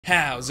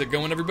How's it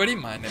going, everybody?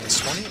 My name is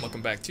Swanee, and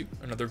welcome back to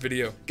another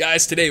video.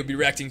 Guys, today we'll be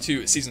reacting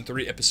to Season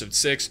 3, Episode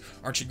 6,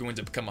 Aren't You Going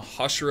to Become a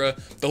Hashira?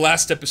 The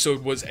last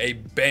episode was a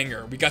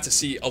banger. We got to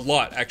see a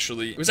lot,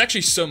 actually. It was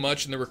actually so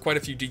much, and there were quite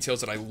a few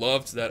details that I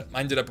loved that I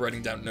ended up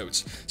writing down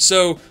notes.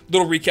 So,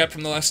 little recap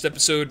from the last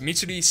episode.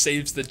 Mitsuri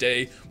saves the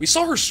day. We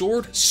saw her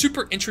sword,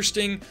 super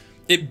interesting.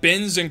 It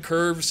bends and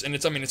curves, and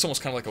it's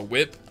almost kind of like a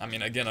whip. I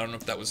mean, again, I don't know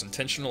if that was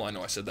intentional. I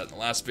know I said that in the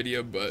last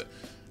video, but,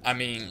 I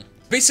mean,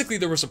 basically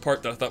there was a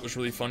part that I thought was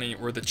really funny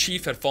where the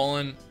chief had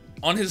fallen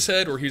on his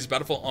head, or he was about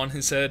to fall on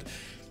his head,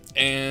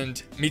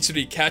 and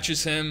Mitsuri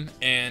catches him,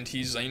 and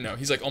he's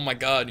like, oh my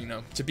god,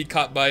 to be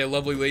caught by a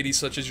lovely lady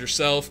such as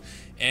yourself.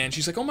 And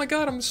she's like, oh my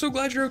god, I'm so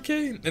glad you're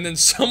okay. And then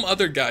some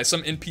other guy,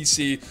 some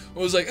NPC,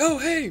 was like, oh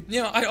hey,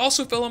 I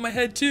also fell on my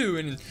head too.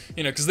 And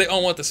because they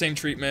all want the same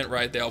treatment,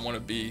 right? They all want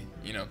to be,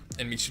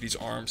 in Mitsuri's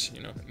arms.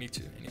 Me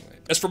too, anyway.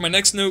 As for my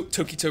next note,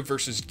 Tokito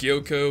versus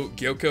Gyoko.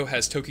 Gyoko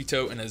has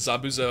Tokito in a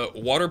Zabuza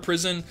water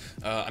prison.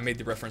 I made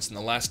the reference in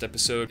the last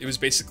episode. It was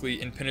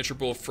basically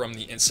impenetrable from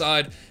the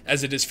inside,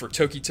 as it is for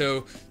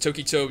Tokito.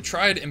 Tokito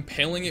tried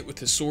impaling it with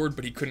his sword,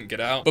 but he couldn't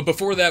get out. But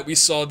before that, we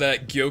saw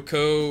that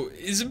Gyoko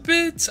is a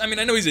bit,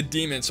 I know he's a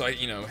demon, so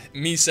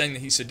me saying that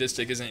he's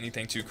sadistic isn't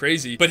anything too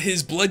crazy, but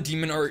his blood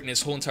demon art and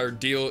his whole entire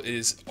deal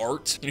is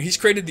art. He's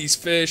created these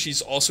fish.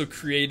 He's also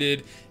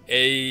created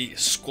a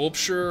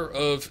sculpture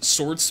of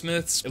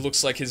swordsmiths. It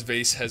looks like his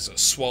vase has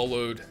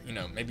swallowed,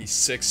 maybe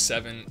 6,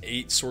 7,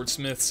 8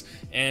 swordsmiths,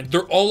 and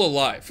they're all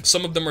alive.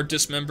 Some of them are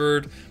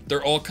dismembered.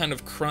 They're all kind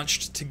of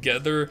crunched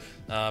together,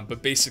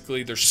 but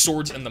basically there's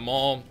swords in them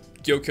all.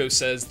 Gyoko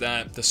says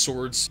that the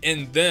swords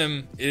in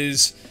them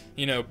is,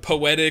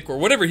 poetic or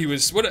whatever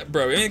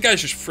bro, the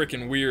guy's just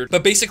freaking weird.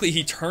 But basically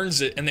he turns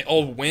it and they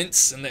all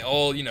wince and they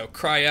all,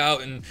 cry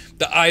out and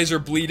the eyes are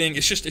bleeding.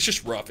 It's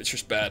just rough. It's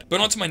just bad.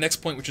 But on to my next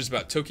point, which is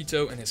about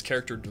Tokito and his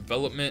character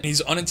development.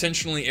 He's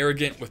unintentionally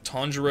arrogant with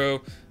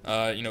Tanjiro,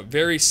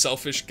 very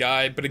selfish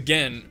guy. But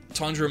again,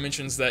 Tanjiro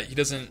mentions that he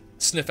doesn't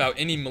sniff out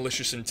any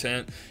malicious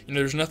intent.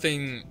 There's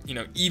nothing,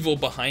 evil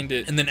behind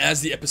it. And then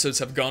as the episodes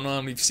have gone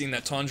on, we've seen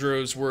that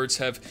Tanjiro's words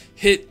have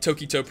hit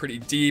Tokito pretty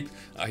deep.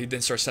 He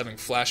then starts having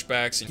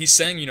flashbacks, and he's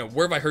saying,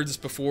 where have I heard this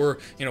before?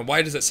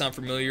 Why does that sound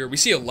familiar? We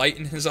see a light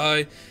in his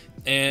eye.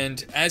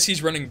 And as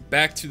he's running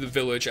back to the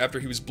village after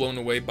he was blown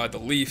away by the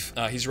leaf,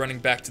 he's running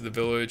back to the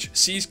village,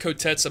 sees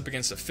Kotetsu up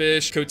against a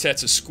fish.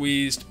 Kotetsu is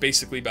squeezed,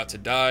 basically about to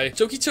die.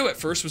 Tokito at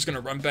first was going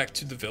to run back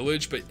to the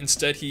village, but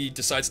instead he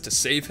decides to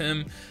save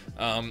him.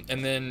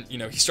 And then,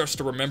 he starts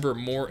to remember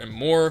more and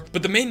more.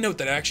 But the main note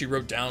that I actually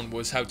wrote down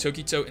was how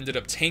Tokito ended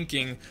up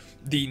tanking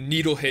the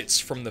needle hits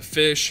from the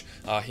fish.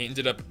 He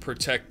ended up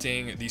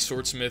protecting the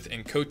swordsmith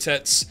and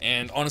Kotetsu,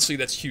 and honestly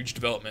that's huge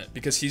development,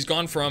 because he's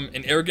gone from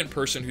an arrogant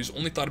person who's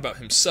only thought about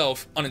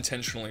himself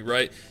unintentionally,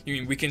 right?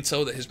 We can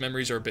tell that his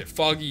memories are a bit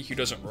foggy. He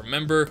doesn't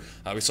remember.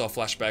 We saw a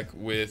flashback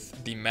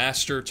with the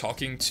master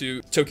talking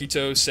to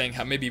Tokito, saying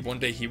how maybe one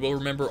day he will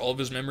remember all of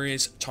his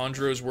memories.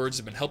 Tanjiro's words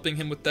have been helping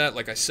him with that.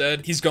 Like I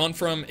said, he's gone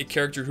from a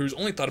character who's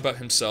only thought about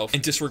himself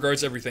and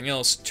disregards everything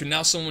else to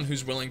now someone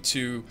who's willing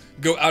to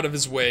go out of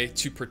his way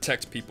to protect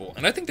people,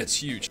 and I think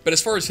that's huge. But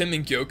as far as him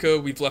and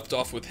Gyoko, we've left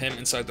off with him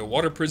inside the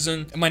water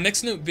prison, and my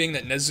next note being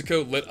that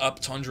Nezuko lit up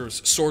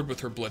Tanjiro's sword with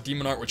her blood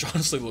demon art, which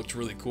honestly looked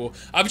really cool.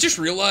 I've just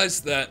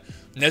realized that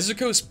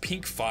Nezuko's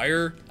pink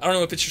fire, I don't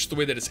know if it's just the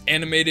way that it's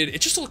animated,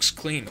 it just looks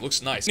clean, it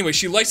looks nice. Anyway,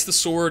 she lights the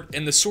sword,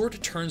 and the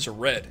sword turns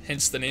red,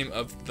 hence the name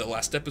of the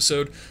last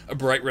episode, a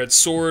bright red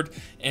sword.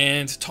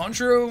 And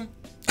Tanjiro,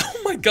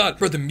 oh my god,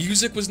 bro, the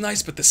music was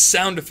nice, but the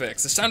sound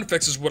effects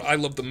is what I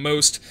love the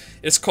most.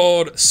 It's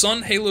called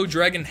Sun Halo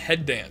Dragon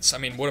Head Dance.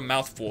 What a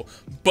mouthful.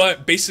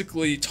 But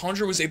basically,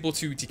 Tanjiro was able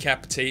to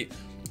decapitate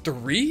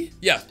 3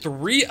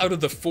 out of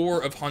the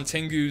 4 of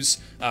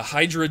Hontengu's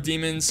Hydra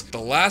demons. The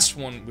last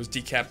one was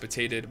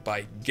decapitated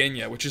by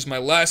GENYAAA, which is my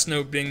last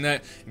note, being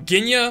that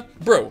GENYAAA,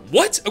 bro,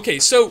 what? Okay,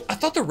 so I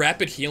thought the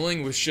rapid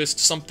healing was just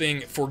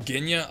something for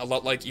GENYAAA, a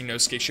lot like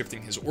Inosuke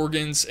shifting his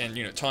organs, and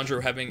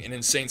Tanjiro having an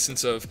insane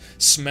sense of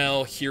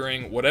smell,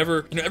 hearing,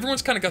 whatever.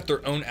 Everyone's kind of got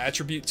their own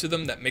attribute to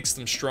them that makes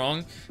them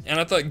strong, and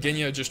I thought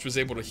GENYAAA just was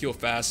able to heal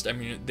fast.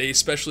 They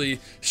especially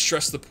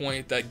stressed the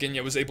point that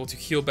GENYAAA was able to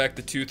heal back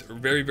the tooth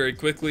very, very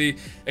quickly.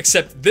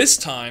 Except this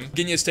time,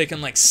 GENYAAA's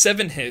taken like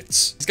 7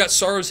 hits. He's got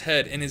Soro's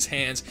head in his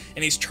hands,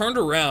 and he's turned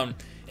around,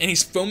 and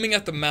he's foaming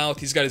at the mouth.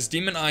 He's got his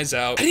demon eyes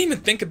out. I didn't even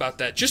think about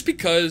that, just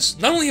because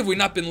not only have we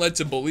not been led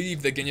to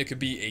believe that GENYAAA could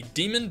be a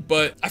demon,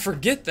 but I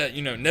forget that,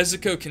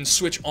 Nezuko can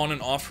switch on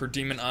and off her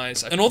demon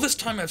eyes. And all this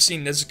time I've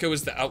seen Nezuko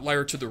as the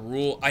outlier to the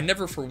rule. I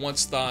never for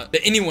once thought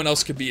that anyone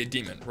else could be a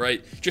demon,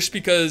 right? Just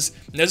because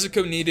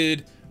Nezuko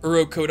needed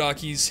Uro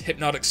Kodaki's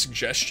hypnotic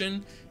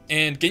suggestion,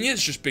 and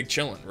GENYAAA's just big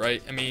chillin',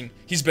 right?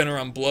 He's been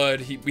around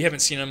blood. We haven't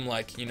seen him,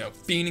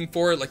 fiending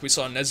for it like we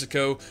saw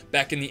Nezuko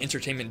back in the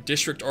Entertainment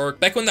District arc.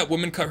 Back when that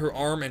woman cut her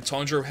arm and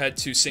Tanjiro had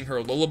to sing her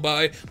a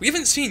lullaby. We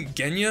haven't seen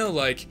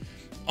GENYAAA,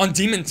 on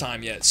Demon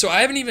Time yet. So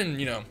I haven't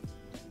even,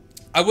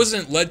 I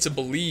wasn't led to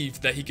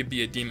believe that he could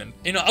be a demon.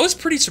 I was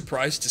pretty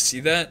surprised to see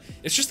that.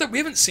 It's just that we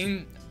haven't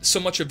seen so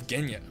much of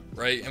GENYAAA,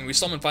 right? And we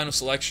saw him in Final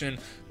Selection.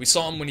 We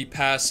saw him when he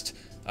passed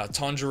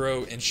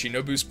Tanjiro in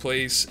Shinobu's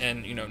place,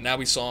 and you know, now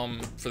we saw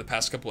him for the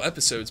past couple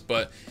episodes,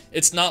 but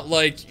it's not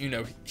like, you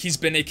know, he's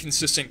been a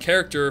consistent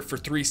character for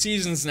 3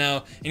 seasons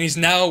now,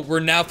 and we're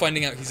now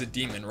finding out he's a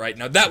demon, right?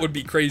 Now that would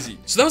be crazy.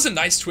 So that was a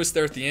nice twist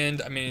there at the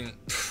end. I mean,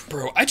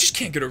 bro, I just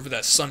can't get over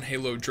that Sun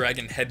Halo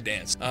Dragon head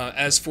dance.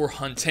 As for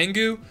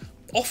Hantengu,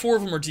 all 4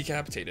 of them are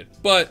decapitated,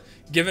 but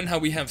given how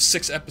we have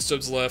 6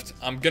 episodes left,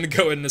 I'm gonna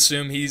go ahead and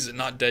assume he's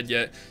not dead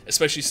yet,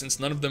 especially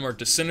since none of them are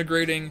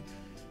disintegrating,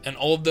 and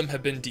all of them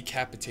have been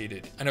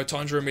decapitated. I know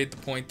Tanjiro made the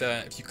point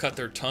that if you cut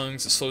their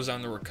tongues, it slows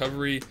down the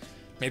recovery.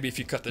 Maybe if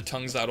you cut the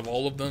tongues out of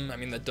all of them, I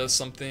mean, that does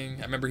something.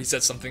 I remember he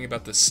said something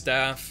about the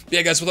staff. But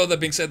yeah, guys, with all that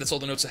being said, that's all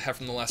the notes I have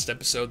from the last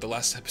episode. The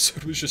last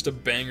episode was just a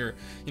banger.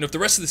 You know, if the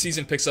rest of the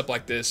season picks up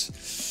like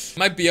this, it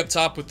might be up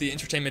top with the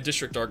Entertainment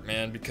District arc,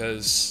 man,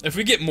 because if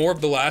we get more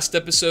of the last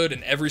episode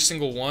in every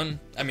single one,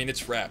 I mean,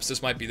 it's wraps.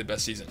 This might be the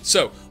best season.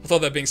 So, with all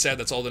that being said,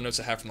 that's all the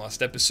notes I have from the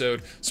last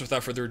episode. So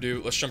without further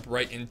ado, let's jump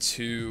right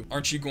into,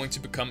 aren't you going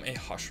to become a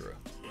Hashira?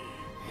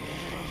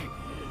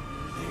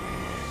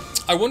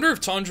 I wonder if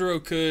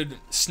Tanjiro could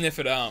sniff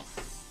it out.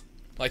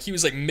 Like, he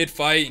was like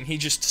mid-fight and he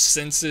just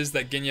senses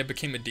that GENYAAA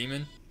became a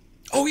demon.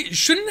 Oh,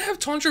 shouldn't have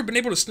Tanjiro been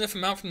able to sniff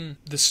him out from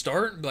the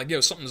start? Be like, yo,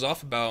 something's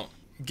off about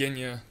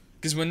GENYAAA.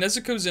 Because when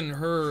Nezuko's in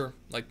her,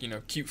 like, you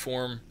know, cute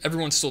form,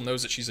 everyone still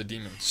knows that she's a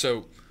demon.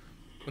 So,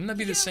 wouldn't that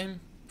be the same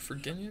for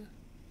GENYAAA?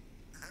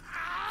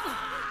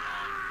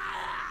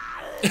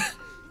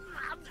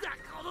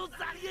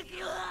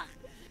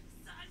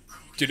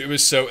 Dude, it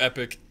was so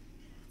epic.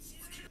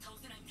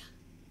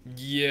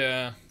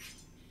 Yeah.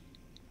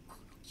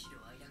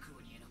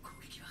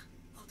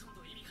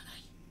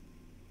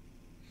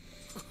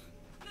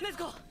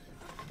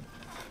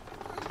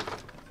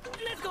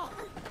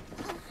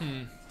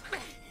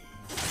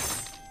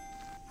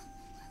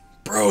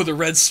 Bro, the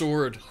red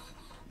sword.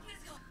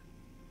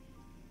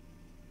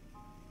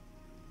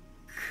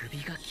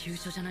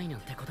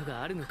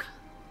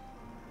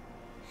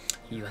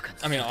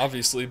 I mean,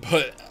 obviously,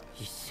 but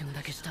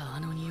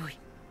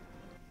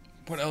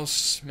what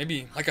else?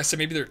 Maybe, like I said,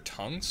 maybe their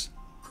tongues?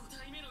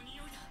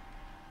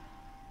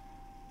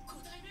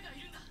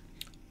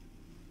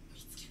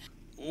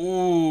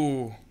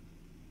 Ooh.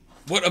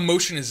 What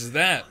emotion is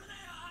that?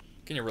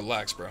 Can you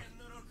relax, bro?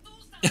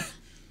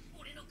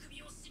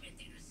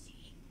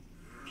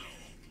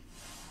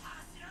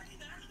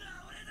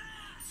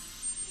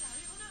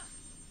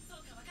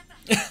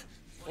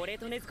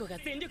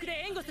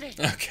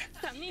 Okay.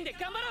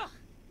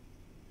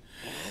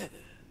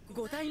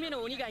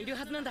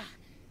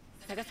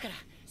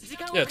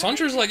 Yeah,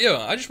 Tanjiro's like,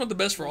 yo, I just want the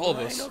best for all of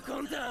us.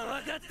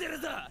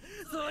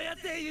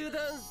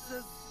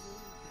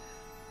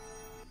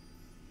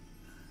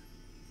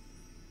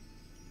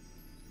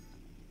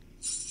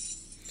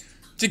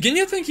 Did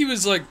GENYAAA think he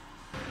was like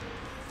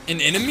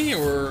an enemy,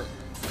 or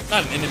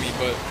not an enemy,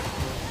 but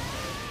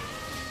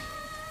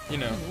you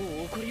know?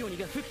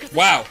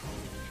 Wow.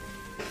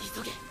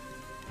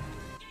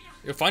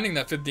 Yo, finding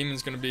that 5th demon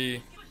is gonna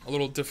be a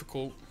little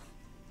difficult.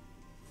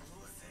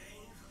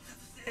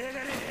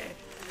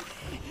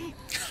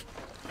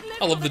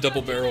 I love the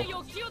double barrel.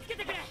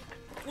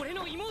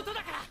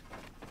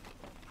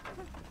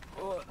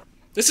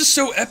 This is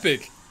so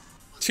epic.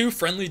 2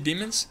 friendly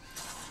demons.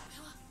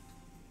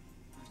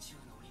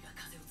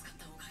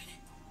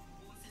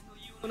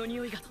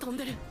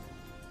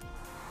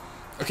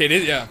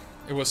 Okay, yeah,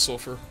 it was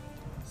sulfur.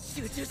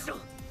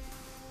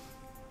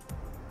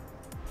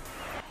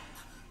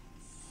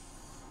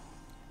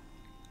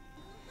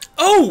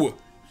 Oh!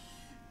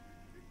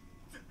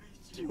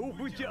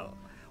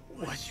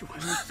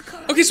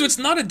 Okay, so it's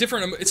not a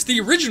different, it's the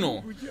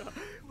original.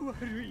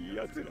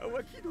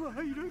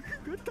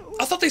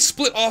 I thought they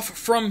split off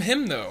from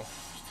him, though.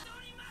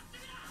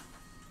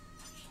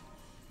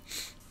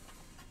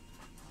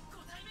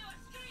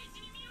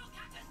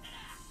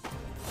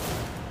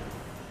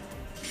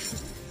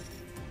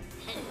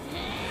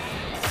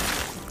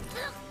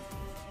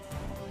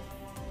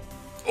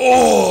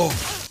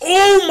 Oh!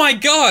 Oh my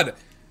god!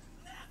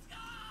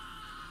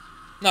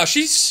 Nah,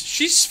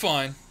 she's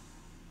fine.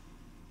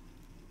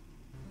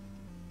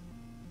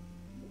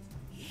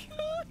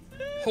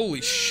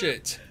 Holy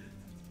shit.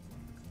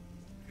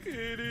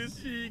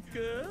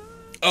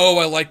 Oh,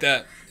 I like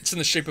that. It's in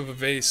the shape of a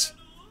vase.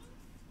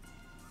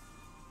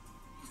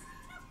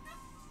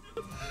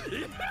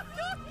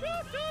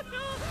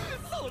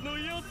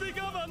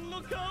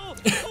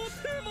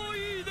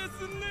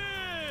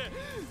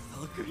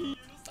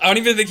 I don't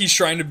even think he's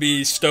trying to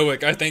be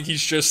stoic. I think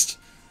he's just...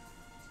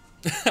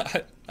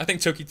 I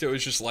think Tokito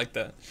is just like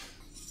that.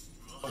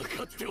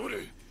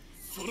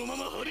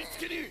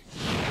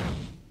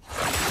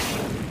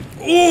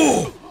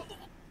 Ooh!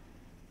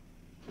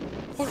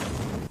 What?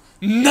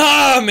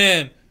 Nah,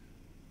 man!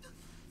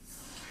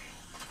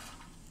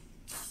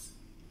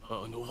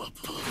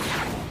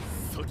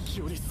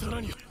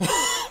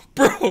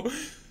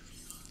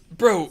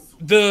 Bro,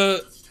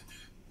 the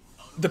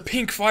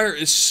pink fire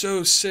is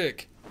so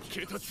sick.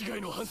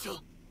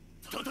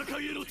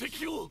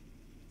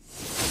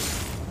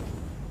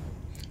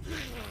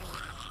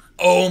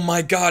 Oh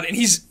my god, and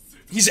he's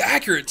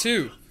accurate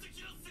too.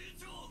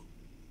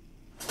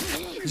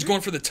 He's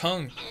going for the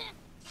tongue.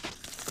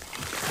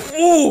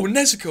 Oh,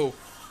 Nezuko.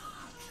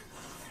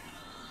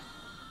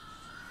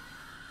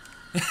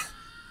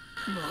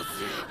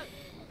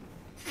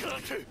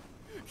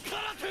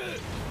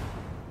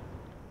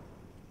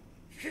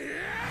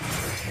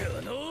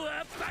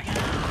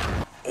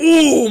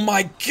 Oh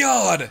my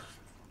god!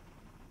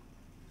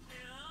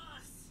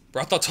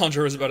 Bro, I thought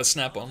Tanjiro was about to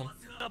snap on him.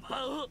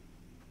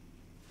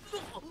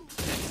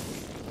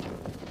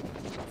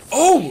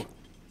 Oh!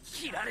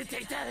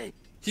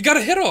 He got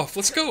a hit off.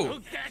 Let's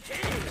go.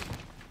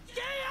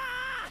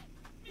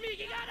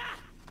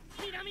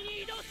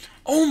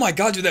 Oh my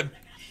god, dude, that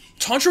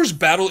Tanjiro's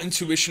battle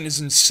intuition is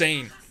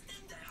insane.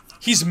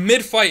 He's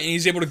mid-fight and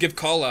he's able to give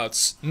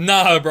callouts.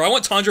 Nah, bro, I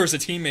want Tanjiro as a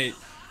teammate.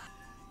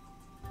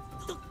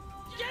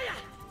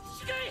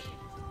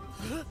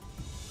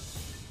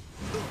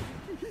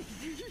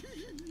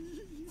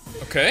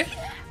 Okay.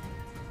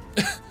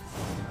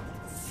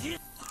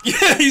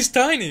 Yeah, he's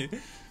tiny.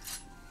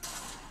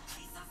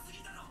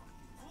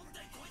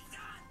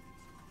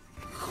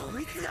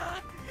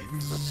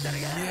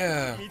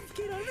 Yeah.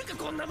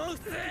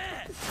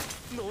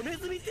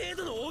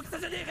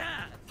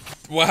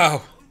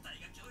 Wow.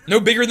 No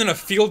bigger than a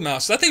field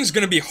mouse. That thing's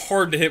gonna be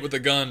hard to hit with a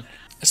gun.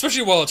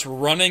 Especially while it's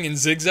running and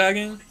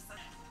zigzagging.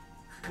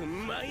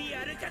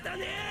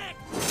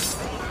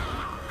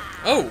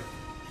 Oh.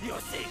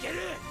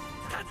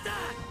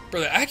 Bro,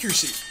 the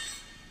accuracy.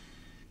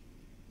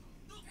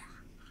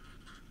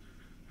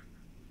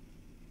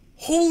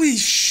 Holy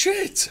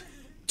shit.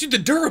 Dude, the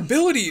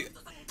durability.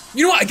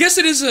 You know what? I guess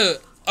it is a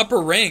upper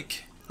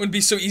rank. It wouldn't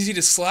be so easy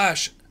to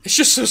slash. It's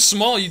just so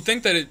small. You'd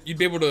think that you'd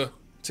be able to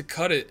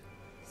cut it.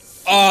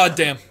 Ah, oh,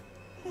 damn.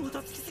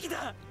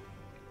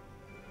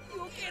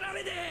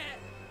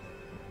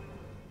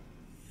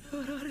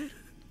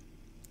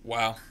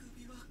 Wow.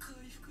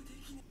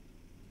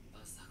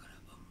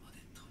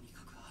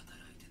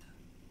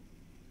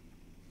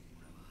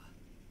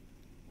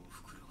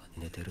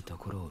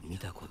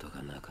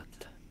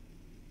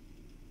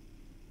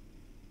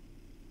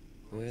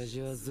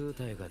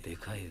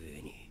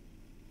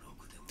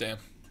 Damn.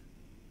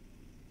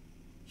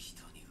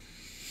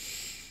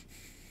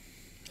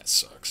 That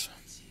sucks.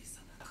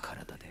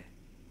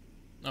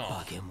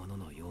 Oh.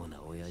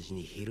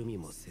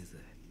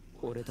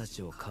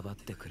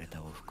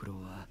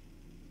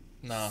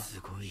 Nah.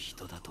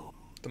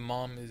 The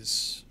mom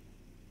is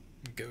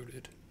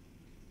goated.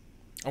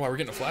 Oh wow, we're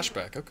getting a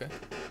flashback, okay.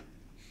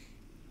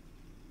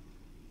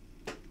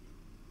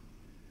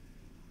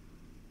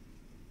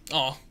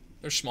 Oh,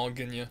 there's small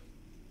GENYAAA.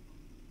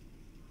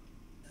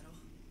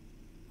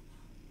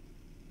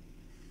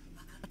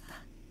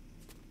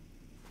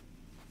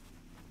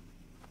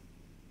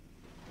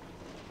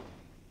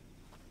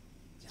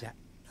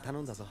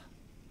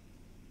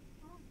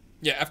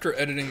 Yeah, after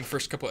editing the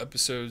first couple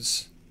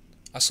episodes,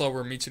 I saw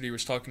where Mitsuri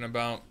was talking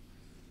about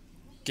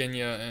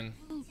GENYAAA and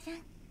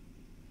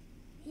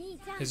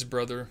his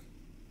brother.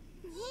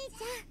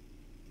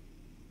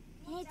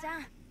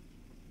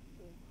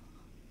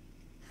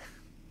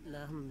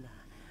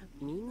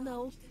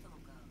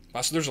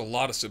 Wow, so there's a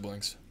lot of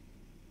siblings.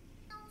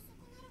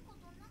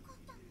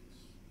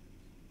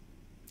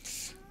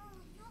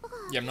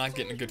 Yeah, I'm not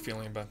getting a good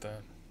feeling about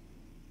that.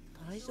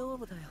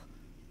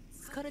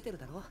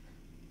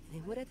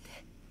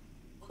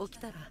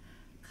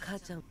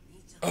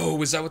 Oh,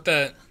 was that what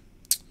that...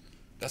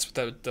 That's what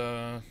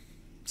that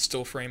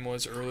still frame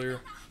was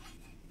earlier.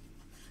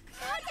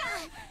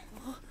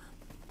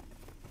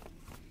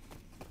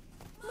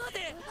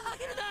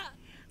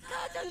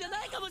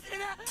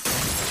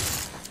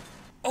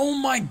 Oh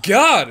my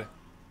god!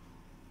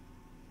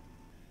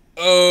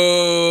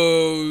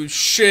 Oh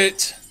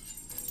shit.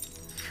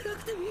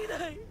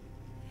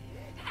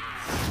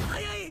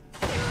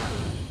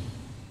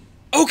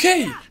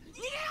 Okay!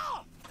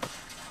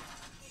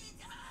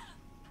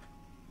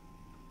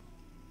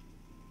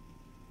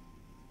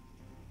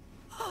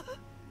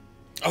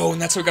 Oh,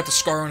 and that's how he got the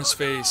scar on his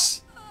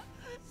face.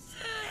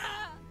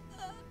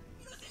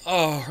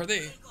 Oh, are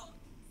they...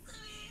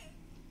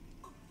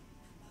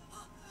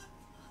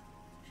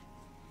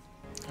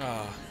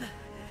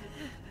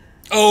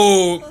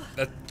 Oh,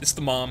 it's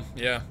the mom,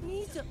 yeah.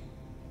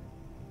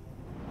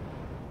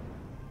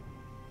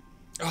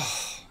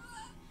 Oh.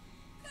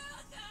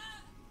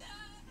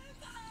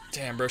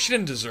 Damn, bro, she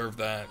didn't deserve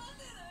that.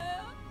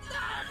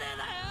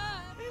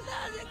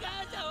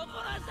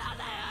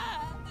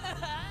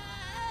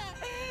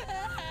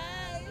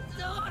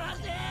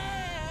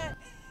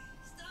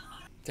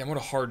 Damn, what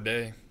a hard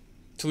day.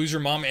 To lose your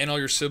mom and all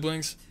your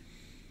siblings.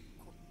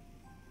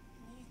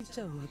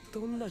 Oh, man.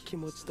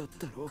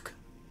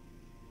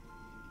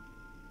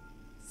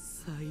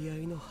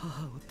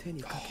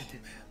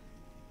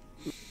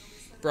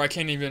 Bro, I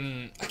can't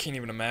even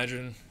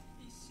imagine.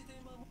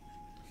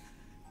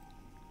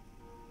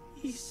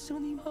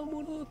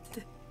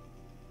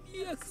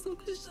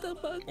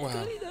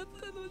 Wow.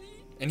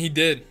 And he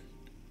did.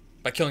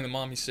 By killing the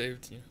mom, he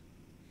saved, you know,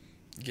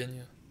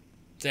 Genya.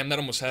 Damn, that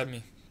almost had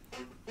me.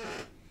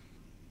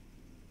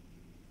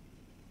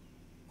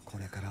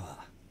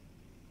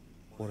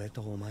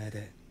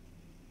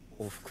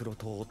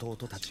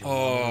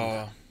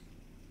 Oh.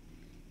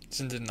 It's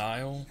in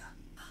denial.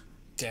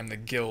 Damn, the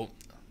guilt.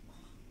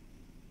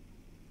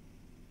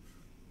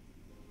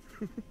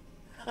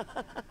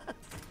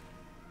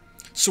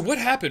 So what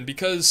happened?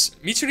 Because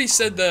Mitsuri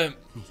said that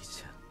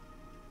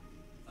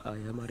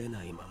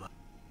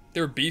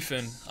they were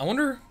beefing. I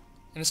wonder,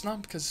 and it's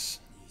not because...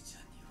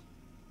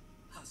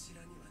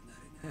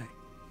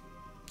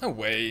 No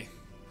way.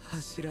 Wow,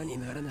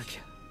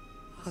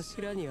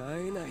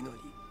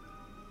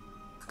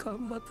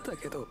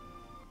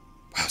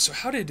 so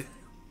how did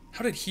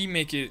he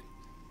make it?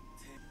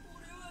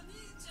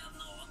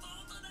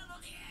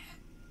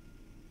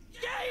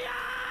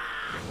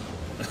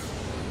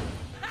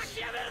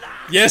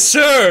 Yes,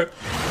 sir.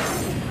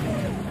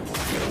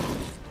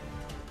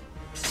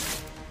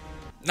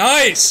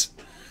 Nice.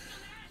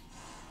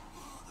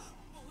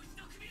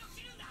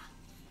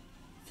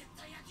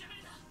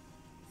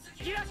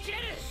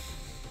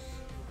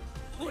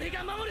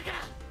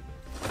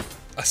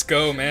 Let's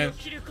go, man.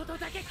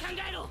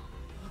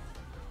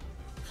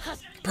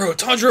 Bro,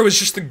 Tanjiro is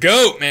just the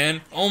GOAT,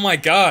 man. Oh my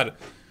god.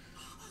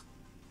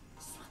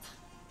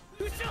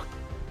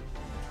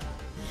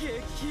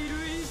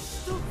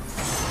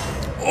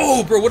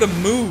 Oh, bro, what a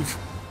move.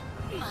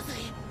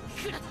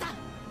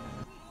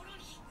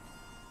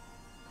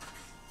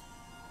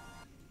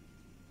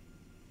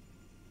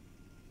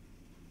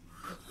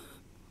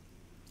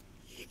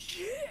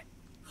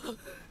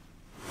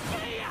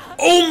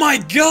 Oh my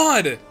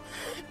god.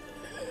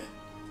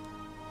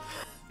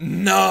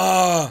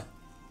 Nah.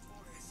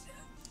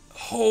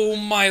 Oh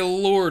my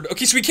lord.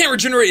 Okay, so we can't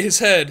regenerate his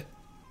head.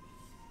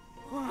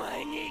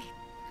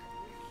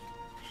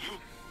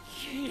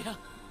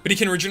 But he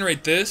can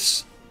regenerate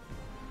this?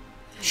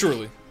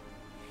 Surely.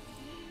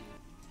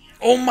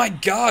 Oh my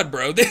god,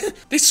 bro.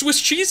 They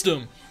Swiss cheesed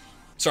him.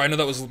 Sorry, I know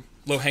that was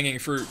low-hanging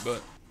fruit,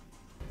 but...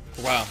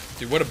 Wow.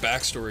 Dude, what a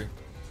backstory.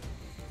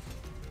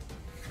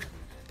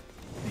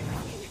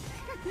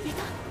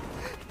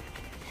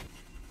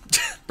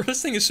 Bro,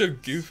 this thing is so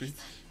goofy.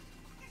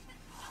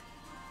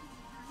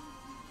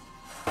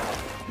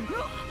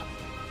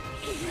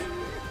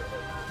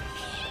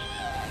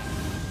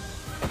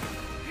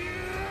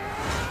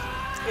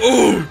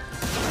 Oh!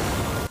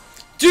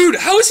 Dude,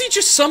 how is he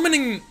just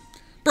summoning...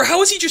 Bro,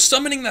 how is he just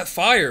summoning that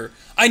fire?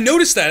 I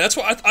noticed that. That's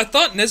why I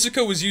thought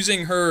Nezuko was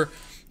using her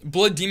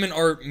Blood Demon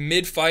art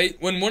mid-fight.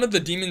 When one of the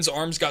demon's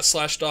arms got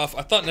slashed off,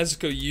 I thought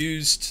Nezuko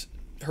used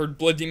her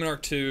Blood Demon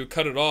art to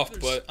cut it off,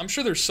 but I'm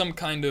sure there's some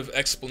kind of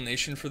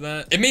explanation for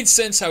that. It made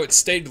sense how it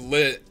stayed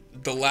lit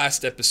the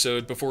last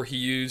episode before he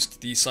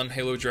used the Sun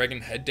Halo Dragon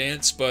head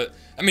dance, but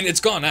I mean, it's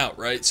gone out,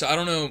 right? So I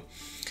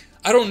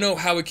don't know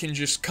how it can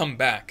just come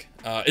back.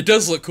 It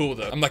does look cool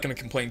though. I'm not gonna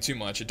complain too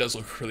much. It does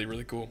look really,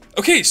 really cool.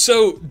 Okay,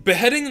 so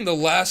beheading the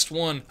last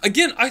one.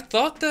 Again, I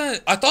thought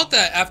that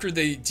after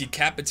they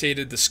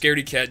decapitated the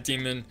scaredy cat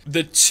demon,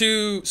 the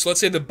two, so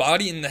let's say the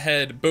body and the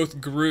head both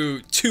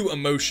grew 2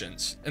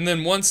 emotions. And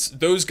then once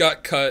those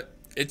got cut,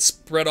 it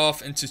spread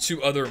off into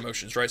 2 other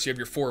emotions, right? So you have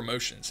your 4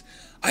 emotions.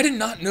 I did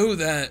not know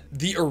that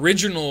the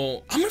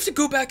original, I'm gonna have to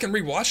go back and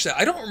rewatch that.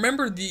 I don't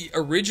remember the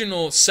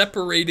original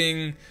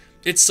separating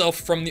itself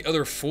from the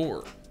other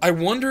 4. I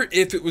wonder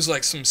if it was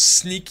like some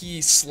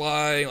sneaky,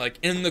 sly, like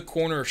in the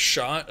corner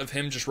shot of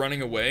him just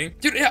running away.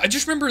 Dude, yeah, I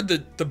just remember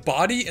the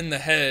body and the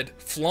head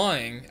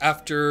flying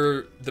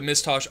after the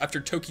Mistosh,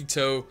 after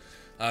Tokito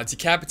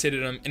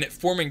decapitated him, and it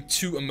forming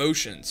 2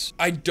 emotions.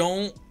 I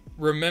don't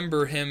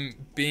remember him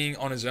being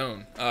on his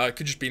own. It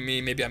could just be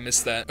me, maybe I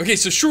missed that. Okay,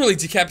 so surely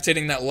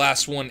decapitating that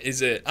last one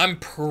is it. I'm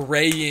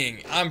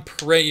praying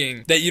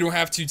that you don't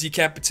have to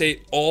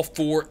decapitate all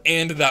 4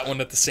 and that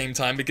one at the same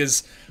time,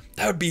 because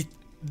that would be,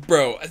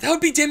 bro, that would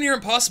be damn near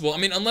impossible. I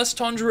mean, unless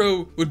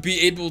Tanjiro would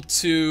be able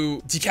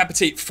to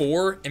decapitate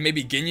 4 and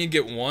maybe Genya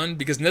get 1,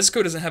 because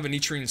Nezuko doesn't have a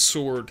Nichirin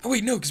sword. Oh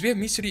wait, no, because we have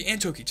Mitsuri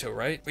and Tokito,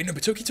 right? Wait, no,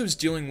 but Tokito's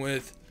dealing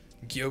with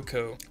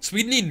Gyoko. So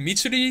we'd need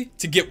Mitsuri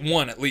to get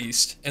 1 at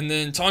least, and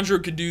then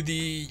Tanjiro could do the,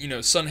 you know,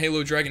 Sun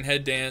Halo Dragon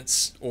head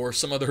dance or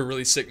some other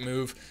really sick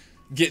move,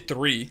 get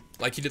 3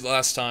 like he did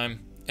last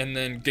time, and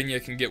then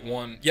Genya can get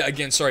 1. Yeah,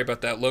 again, sorry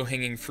about that,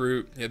 low-hanging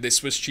fruit. Yeah, they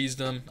Swiss cheesed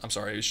him. I'm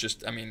sorry, it was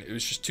just, I mean, it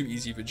was just too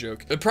easy of a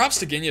joke. But props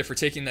to Genya for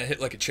taking that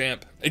hit like a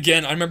champ.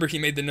 Again, I remember he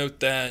made the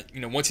note that,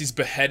 you know, once he's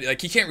beheaded,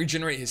 like, he can't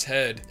regenerate his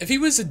head. If he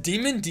was a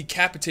demon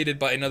decapitated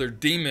by another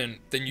demon,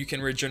 then you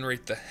can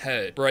regenerate the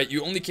head, right?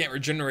 You only can't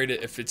regenerate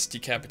it if it's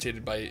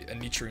decapitated by a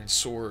Nichirin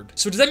sword.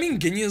 So does that mean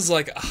Genya's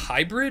like a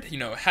hybrid? You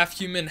know, half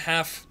human,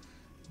 half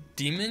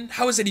demon?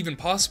 How is that even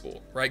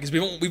possible, right? Because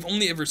we've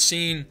only ever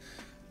seen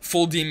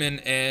full demon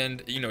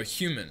and, you know,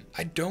 human.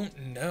 I don't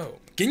know.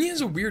 Genya is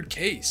a weird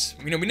case.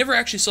 You know, we never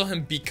actually saw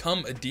him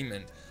become a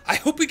demon. I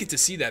hope we get to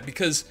see that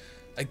because,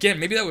 again,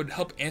 maybe that would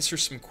help answer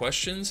some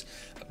questions.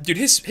 Dude,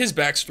 his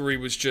backstory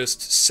was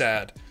just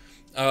sad.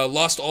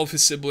 lost all of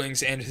his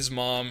siblings and his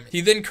mom.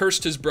 He then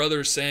cursed his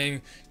brother,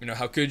 saying, you know,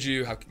 how could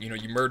you? How, you know,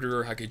 you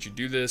murderer, how could you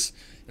do this?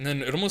 And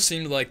then it almost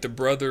seemed like the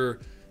brother,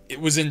 it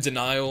was in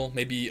denial,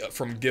 maybe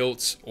from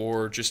guilt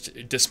or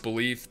just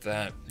disbelief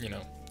that, you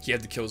know, he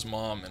had to kill his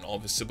mom and all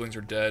of his siblings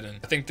are dead. And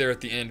I think there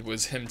at the end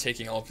was him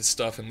taking all of his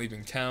stuff and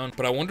leaving town.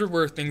 But I wonder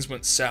where things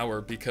went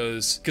sour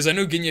because I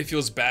know GENYAAA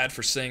feels bad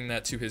for saying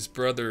that to his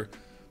brother,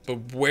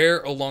 but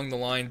where along the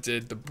line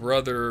did the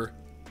brother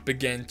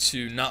begin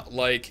to not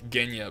like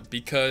GENYAAA?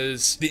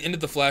 Because the end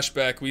of the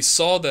flashback, we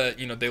saw that,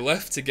 you know, they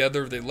left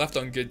together, they left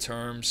on good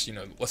terms, you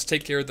know, let's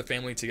take care of the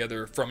family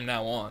together from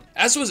now on.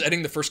 As I was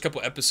editing the first couple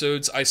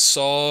episodes, I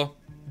saw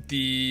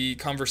the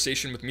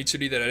conversation with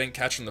Mitsuri that I didn't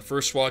catch on the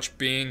first watch,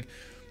 being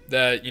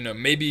that, you know,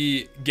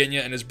 maybe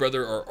GENYAAA and his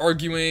brother are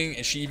arguing,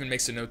 and she even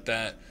makes a note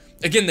that,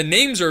 again, the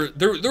names are,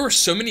 there were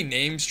so many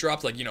names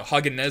dropped, like, you know,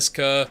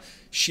 Haganezka,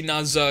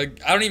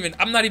 Shinazugawa,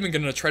 I'm not even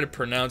gonna try to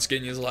pronounce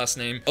GENYAAA's last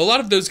name. A lot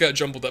of those got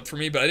jumbled up for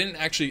me, but I didn't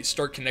actually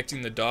start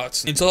connecting the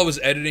dots until I was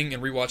editing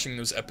and rewatching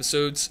those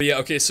episodes. But yeah,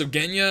 okay, so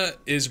GENYAAA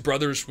is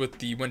brothers with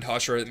the Wind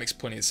Hashira. That makes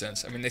plenty of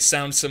sense. I mean, they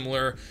sound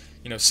similar,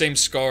 you know, same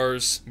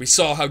scars. We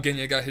saw how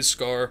GENYAAA got his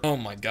scar. Oh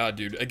my god,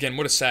 dude. Again,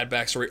 what a sad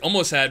backstory.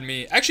 Almost had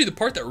me. Actually, the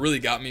part that really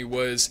got me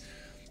was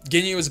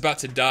GENYAAA was about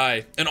to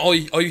die, and all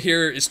you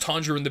hear is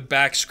Tanjiro in the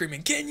back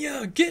screaming,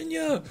 GENYAAA,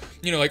 GENYAAA!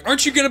 You know, like,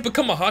 aren't you gonna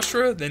become a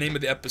Hashira? The name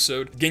of the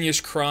episode. GENYAAA's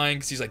crying,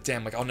 because he's like,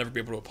 damn, like, I'll never be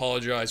able to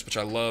apologize, which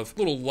I love.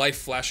 Little life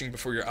flashing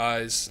before your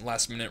eyes,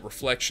 last minute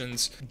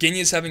reflections.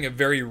 GENYAAA's having a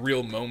very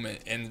real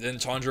moment, and then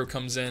Tanjiro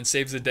comes in,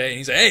 saves the day, and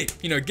he's like, hey,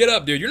 you know, get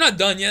up, dude, you're not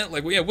done yet.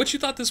 Like, well, yeah, what you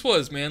thought this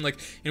was, man? Like,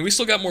 you know, we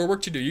still got more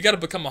work to do. You gotta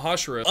become a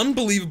Hashira.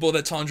 Unbelievable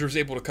that Tanjiro's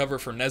able to cover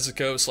for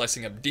Nezuko,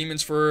 slicing up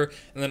demons for her,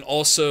 and then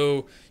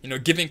also, you know,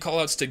 giving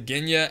callouts to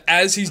GENYAAA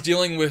as he's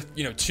dealing with,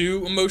 you know,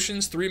 3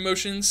 emotions. Dude,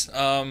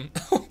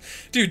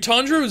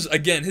 Tanjiro's,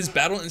 again, his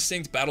battle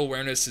instinct, battle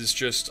awareness is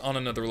just on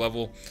another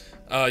level.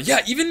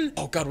 Yeah, even,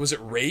 oh god, was it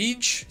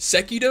Rage?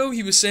 Sekido?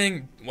 He was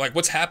saying, like,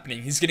 what's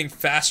happening? He's getting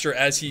faster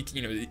as he,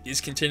 you know,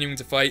 is continuing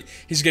to fight.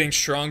 He's getting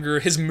stronger.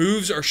 His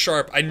moves are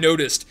sharp. I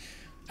noticed.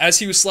 As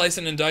he was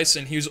slicing and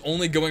dicing, he was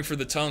only going for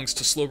the tongues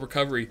to slow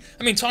recovery.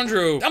 I mean,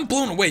 Tanjiro, I'm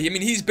blown away. I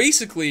mean, he's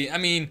basically, I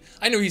mean,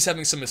 I know he's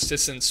having some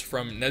assistance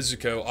from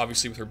Nezuko,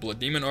 obviously with her Blood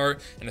Demon art,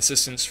 and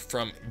assistance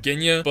from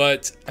GENYAAA,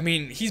 but, I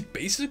mean, he's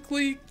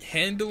basically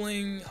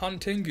handling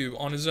Hantengu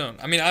on his own.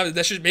 I mean,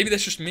 maybe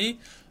that's just me.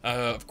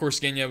 Of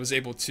course, GENYAAA was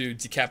able to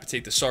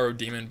decapitate the Sorrow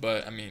Demon,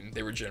 but, I mean,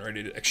 they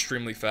regenerated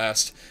extremely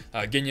fast.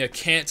 GENYAAA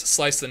can't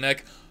slice the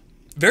neck.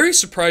 Very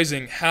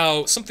surprising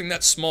how something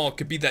that small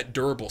could be that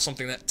durable,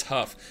 something that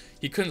tough.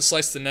 He couldn't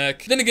slice the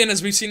neck. Then again,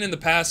 as we've seen in the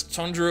past,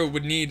 Tanjiro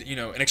would need, you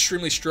know, an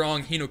extremely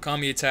strong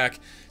Hinokami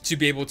attack to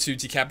be able to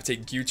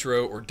decapitate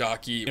Gyutaro or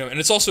Daki. You know, and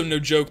it's also no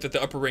joke that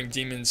the upper rank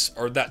demons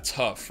are that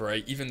tough,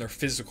 right? Even their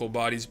physical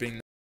bodies being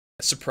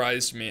that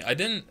surprised me. I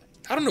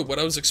don't know what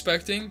I was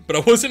expecting, but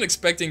I wasn't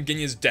expecting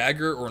GENYAAA's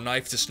dagger or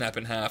knife to snap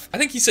in half. I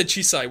think he said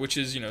Chisai, which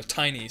is, you know,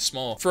 tiny,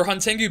 small. For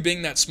Hantengu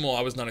being that small,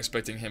 I was not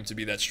expecting him to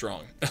be that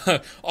strong.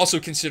 Also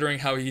considering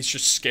how he's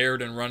just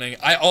scared and running.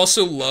 I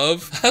also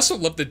love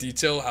the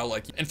detail how,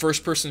 like, in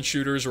first-person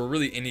shooters or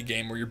really any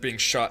game where you're being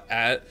shot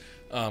at,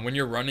 when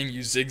you're running,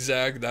 you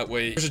zigzag. That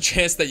way, there's a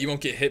chance that you won't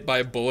get hit by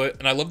a bullet.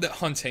 And I love that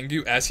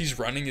Hantengu, as he's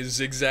running, is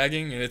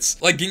zigzagging. And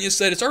it's, like GENYAAA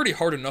said, it's already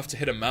hard enough to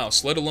hit a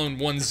mouse, let alone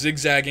one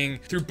zigzagging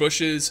through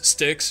bushes,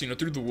 sticks, you know,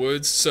 through the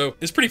woods. So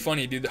it's pretty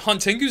funny, dude.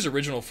 Hantengu's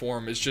original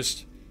form is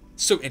just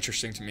so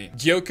interesting to me.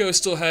 Gyoko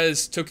still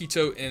has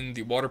Tokito in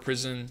the water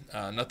prison.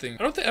 Nothing.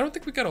 I don't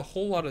think we got a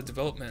whole lot of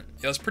development.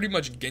 Yeah, that's pretty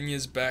much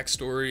GENYAAA's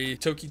backstory.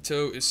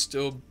 Tokito is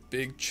still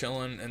big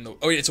chilling in the,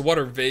 oh yeah, it's a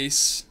water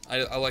vase.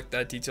 I like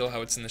that detail,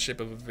 how it's in the shape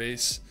of a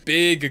vase.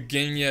 Big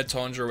GENYAAA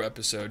Tanjiro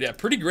episode. Yeah,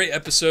 pretty great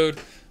episode.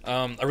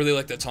 I really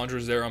like that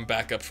Tanjiro's there on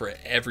backup for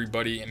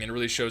everybody. I mean, it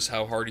really shows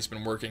how hard he's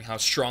been working, how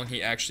strong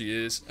he actually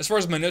is. As far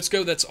as my notes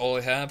go, that's all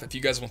I have. If you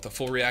guys want the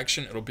full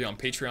reaction, it'll be on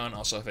Patreon. I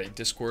also have a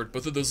Discord.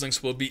 Both of those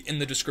links will be in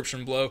the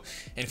description below.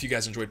 And if you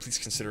guys enjoyed, please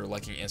consider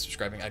liking and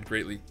subscribing. I'd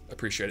greatly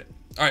appreciate it.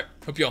 All right,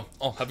 hope y'all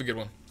all have a good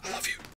one. I love you.